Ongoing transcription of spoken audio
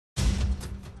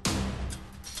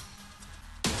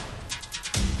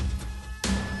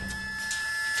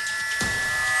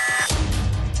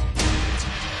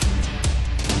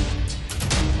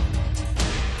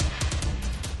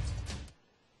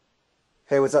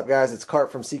Hey, what's up guys? It's Cart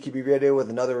from CQB Radio with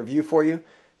another review for you.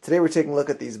 Today we're taking a look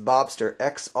at these Bobster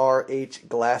XRH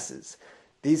Glasses.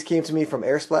 These came to me from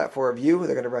Airsplat for review.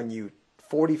 They're going to run you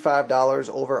 $45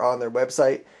 over on their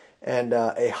website, and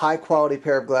a high quality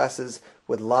pair of glasses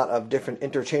with a lot of different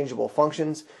interchangeable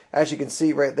functions. As you can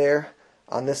see right there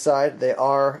on this side, they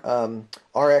are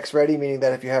RX ready, meaning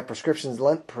that if you have prescription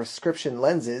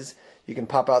lenses, you can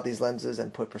pop out these lenses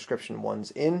and put prescription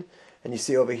ones in. And you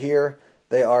see over here,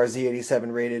 they are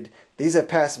Z87 rated. These have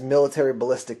passed military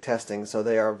ballistic testing, so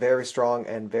they are very strong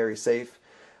and very safe.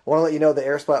 I want to let you know that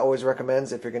Airsplat always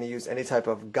recommends, if you're going to use any type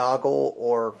of goggle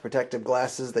or protective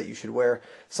glasses, that you should wear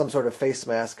some sort of face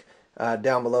mask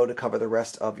down below to cover the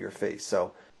rest of your face.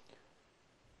 So,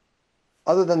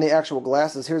 other than the actual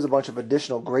glasses, here's a bunch of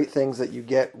additional great things that you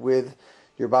get with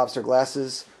your Bobster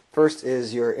glasses. First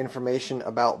is your information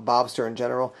about Bobster in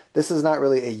general. This is not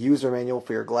really a user manual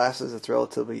for your glasses. It's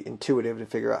relatively intuitive to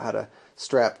figure out how to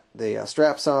strap the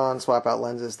straps on, swap out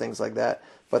lenses, things like that.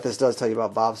 But this does tell you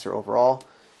about Bobster overall.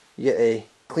 You get a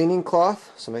cleaning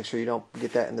cloth, so make sure you don't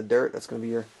get that in the dirt. That's going to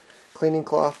be your cleaning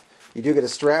cloth. You do get a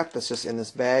strap that's just in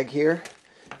this bag here.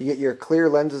 You get your clear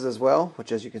lenses as well,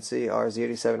 which as you can see are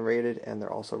Z87 rated, and they're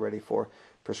also ready for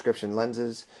prescription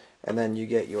lenses. And then you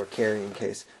get your carrying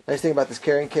case. Nice thing about this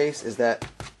carrying case is that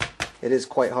it is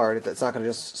quite hard. It's not going to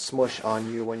just smush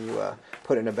on you when you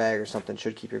put it in a bag or something. It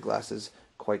should keep your glasses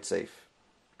quite safe.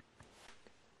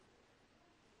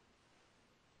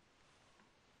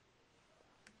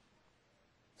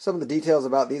 Some of the details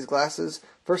about these glasses.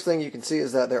 First thing you can see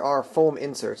is that there are foam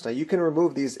inserts. Now you can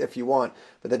remove these if you want,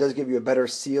 but that does give you a better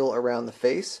seal around the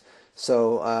face.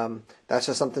 So that's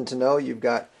just something to know. You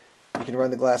can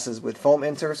run the glasses with foam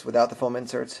inserts, without the foam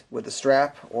inserts, with the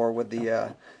strap, or with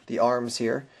the arms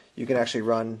here. You can actually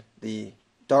run the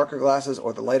darker glasses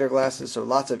or the lighter glasses, so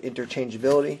lots of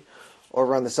interchangeability.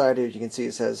 Over on the side here you can see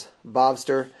it says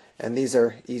Bobster, and these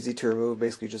are easy to remove.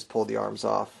 Basically just pull the arms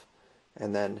off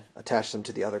and then attach them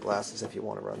to the other glasses if you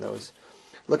want to run those.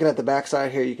 Looking at the back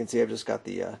side here, you can see I've just got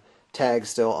the tag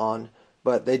still on.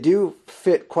 But they do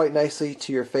fit quite nicely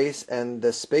to your face, and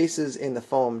the spaces in the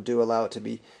foam do allow it to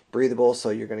be breathable, so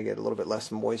you're going to get a little bit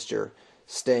less moisture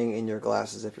staying in your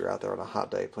glasses if you're out there on a hot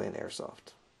day playing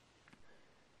airsoft.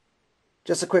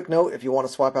 Just a quick note, if you want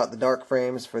to swap out the dark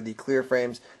frames for the clear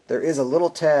frames, there is a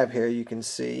little tab here you can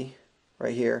see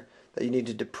right here that you need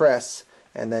to depress,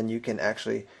 and then you can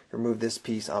actually remove this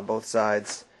piece on both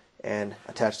sides and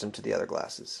attach them to the other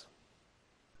glasses.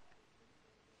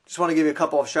 Just want to give you a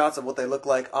couple of shots of what they look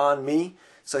like on me.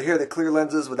 So here are the clear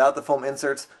lenses without the foam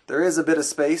inserts. There is a bit of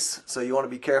space, so you want to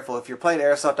be careful. If you're playing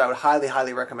airsoft, I would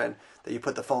highly recommend that you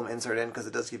put the foam insert in, because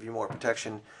it does give you more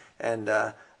protection and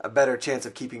a better chance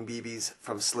of keeping BBs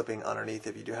from slipping underneath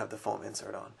if you do have the foam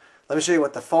insert on. Let me show you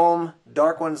what the foam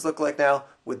dark ones look like now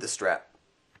with the strap.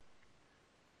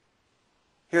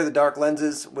 Here are the dark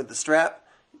lenses with the strap.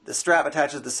 The strap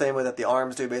attaches the same way that the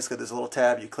arms do. Basically, there's a little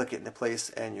tab, you click it into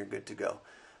place, and you're good to go.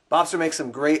 Bobster makes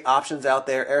some great options out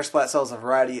there. Airsplat sells a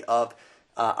variety of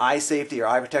eye safety or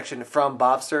eye protection from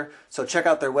Bobster, so check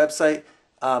out their website.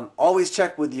 Always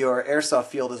check with your airsoft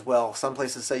field as well. Some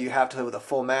places say you have to with a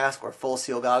full mask or full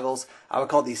seal goggles. I would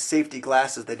call these safety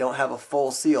glasses. They don't have a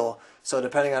full seal, so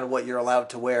depending on what you're allowed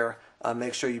to wear,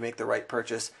 make sure you make the right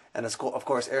purchase. And of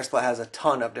course, Airsplat has a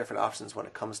ton of different options when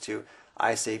it comes to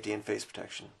eye safety and face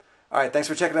protection. Alright, thanks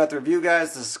for checking out the review,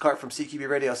 guys. This is Cart from CQB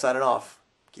Radio signing off.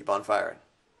 Keep on firing.